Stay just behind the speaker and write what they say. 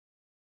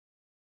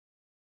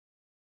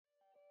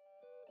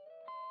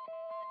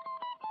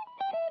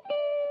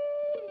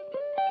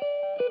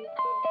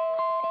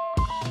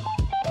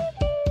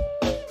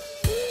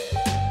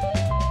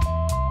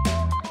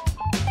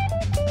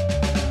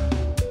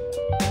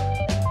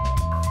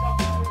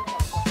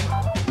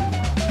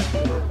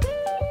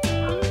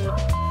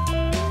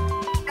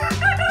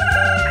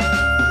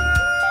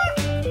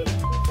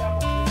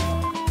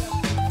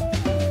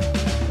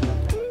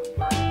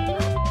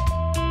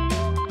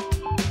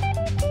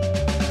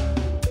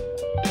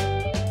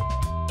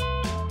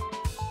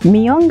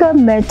Miyonga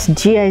met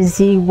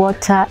GIZ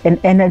Water and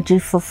Energy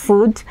for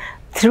Food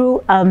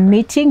through a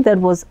meeting that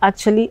was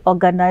actually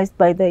organized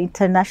by the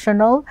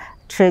International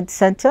Trade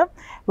Center,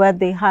 where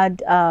they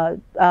had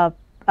a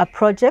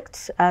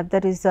project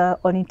that is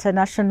on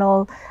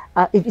international,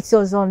 it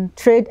was on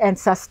trade and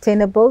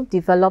sustainable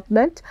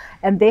development,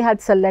 and they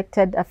had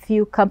selected a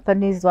few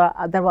companies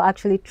that were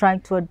actually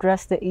trying to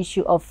address the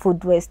issue of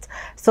food waste.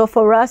 So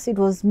for us, it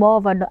was more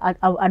of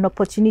an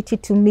opportunity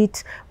to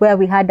meet where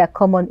we had a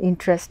common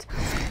interest.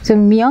 So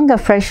Miyonga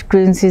Fresh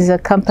Greens is a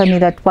company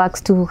that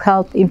works to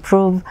help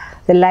improve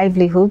the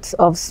livelihoods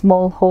of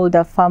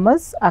smallholder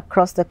farmers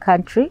across the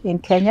country in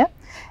Kenya.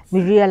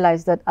 We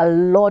realized that a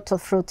lot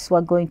of fruits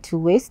were going to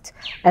waste,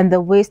 and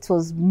the waste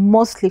was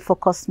mostly for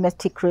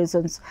cosmetic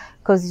reasons,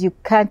 because you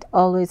can't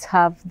always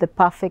have the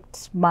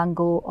perfect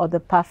mango or the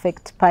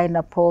perfect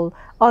pineapple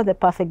or the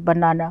perfect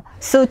banana.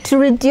 So to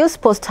reduce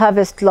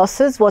post-harvest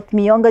losses, what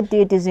Miyonga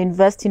did is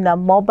invest in a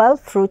mobile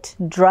fruit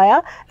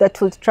dryer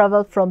that will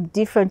travel from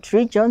different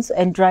regions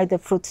and dry the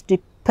fruits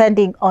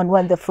depending on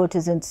when the fruit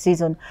is in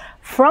season.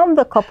 From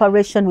the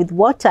cooperation with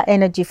Water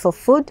Energy for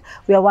Food,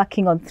 we are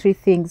working on three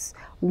things.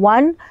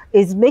 One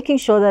is making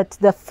sure that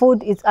the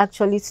food is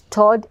actually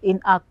stored in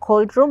a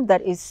cold room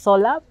that is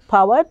solar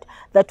powered,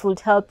 that would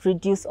help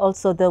reduce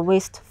also the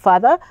waste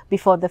further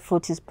before the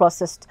fruit is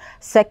processed.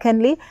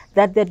 Secondly,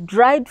 that the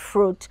dried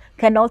fruit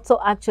can also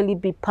actually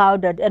be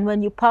powdered, and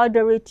when you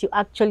powder it, you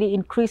actually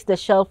increase the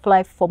shelf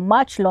life for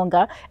much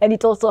longer, and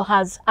it also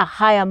has a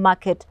higher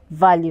market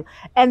value.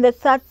 And the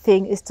third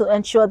thing is to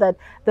ensure that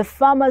the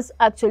farmers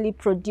actually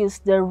produce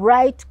the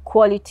right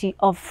quality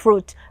of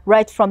fruit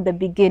right from the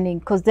beginning,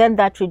 because then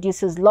that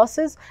reduces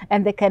losses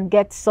and they can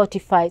get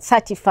certified.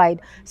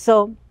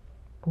 So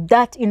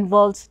that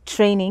involves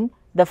training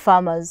the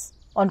farmers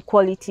on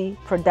quality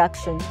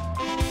production.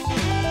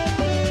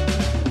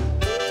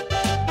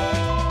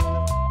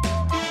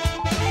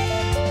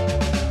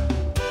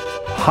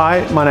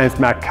 Hi, my name is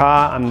Matt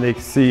Carr. I'm the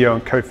CEO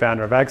and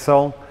co-founder of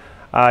AgSol.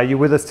 You're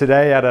with us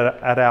today at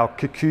our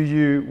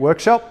Kikuyu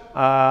workshop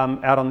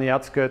out on the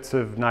outskirts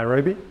of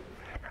Nairobi.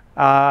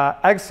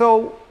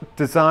 AgSol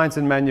designs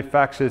and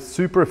manufactures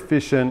super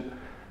efficient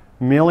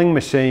milling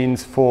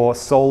machines for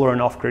solar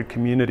and off-grid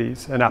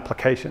communities and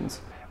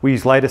applications. We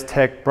use latest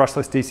tech,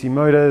 brushless DC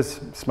motors,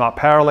 smart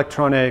power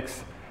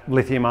electronics,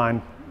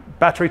 lithium-ion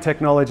battery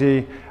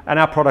technology, and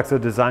our products are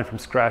designed from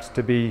scratch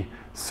to be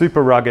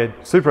super rugged,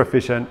 super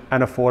efficient,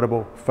 and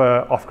affordable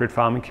for off-grid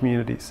farming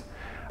communities.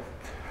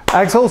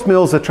 AgSol's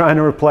mills are trying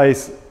to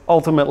replace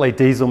ultimately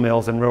diesel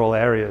mills in rural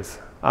areas.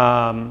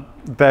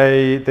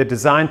 They're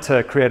designed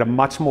to create a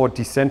much more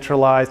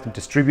decentralized and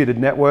distributed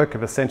network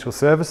of essential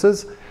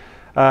services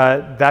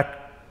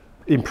that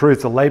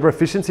improves the labor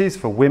efficiencies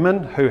for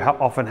women who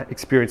often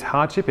experience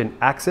hardship in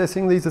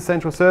accessing these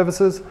essential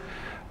services.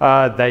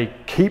 They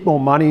keep more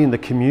money in the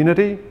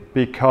community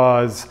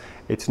because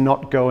it's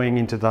not going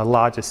into the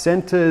larger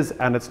centers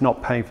and it's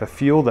not paying for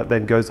fuel that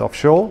then goes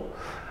offshore.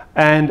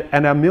 And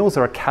our mills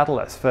are a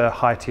catalyst for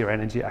high-tier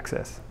energy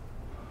access.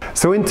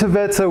 So in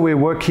Taveta, we're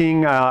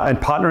working and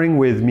partnering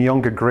with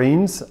Miyonga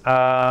Greens.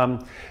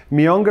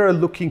 Miyonga are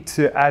looking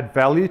to add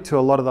value to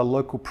a lot of the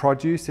local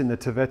produce in the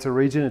Taveta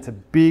region. It's a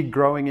big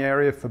growing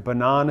area for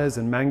bananas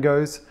and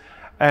mangoes.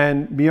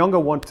 And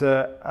Miyonga want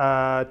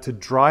to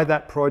dry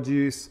that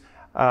produce,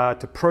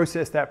 to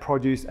process that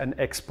produce and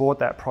export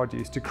that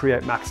produce to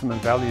create maximum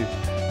value.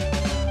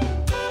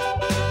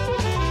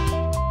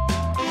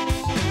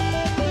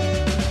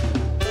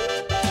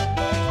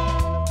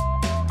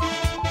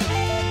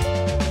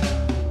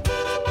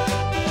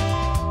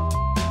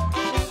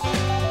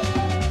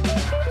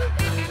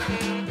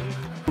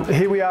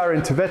 Here we are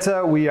in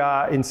Taveta. We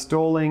are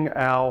installing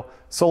our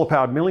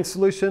solar-powered milling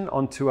solution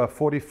onto a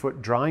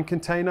 40-foot drying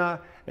container.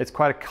 It's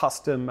quite a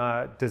custom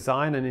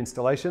design and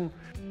installation.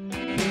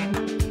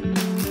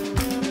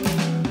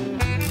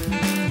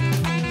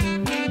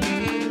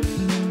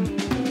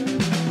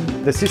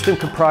 The system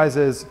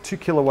comprises 2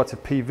 kilowatts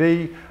of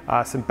PV,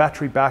 some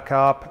battery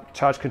backup,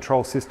 charge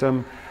control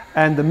system,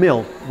 and the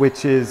mill,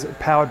 which is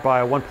powered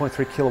by a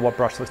 1.3 kilowatt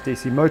brushless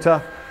DC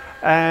motor.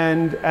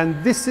 And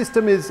this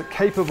system is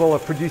capable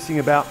of producing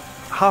about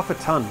half a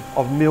ton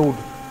of milled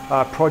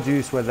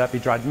produce, whether that be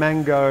dried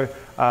mango,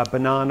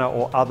 banana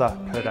or other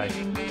per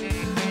day.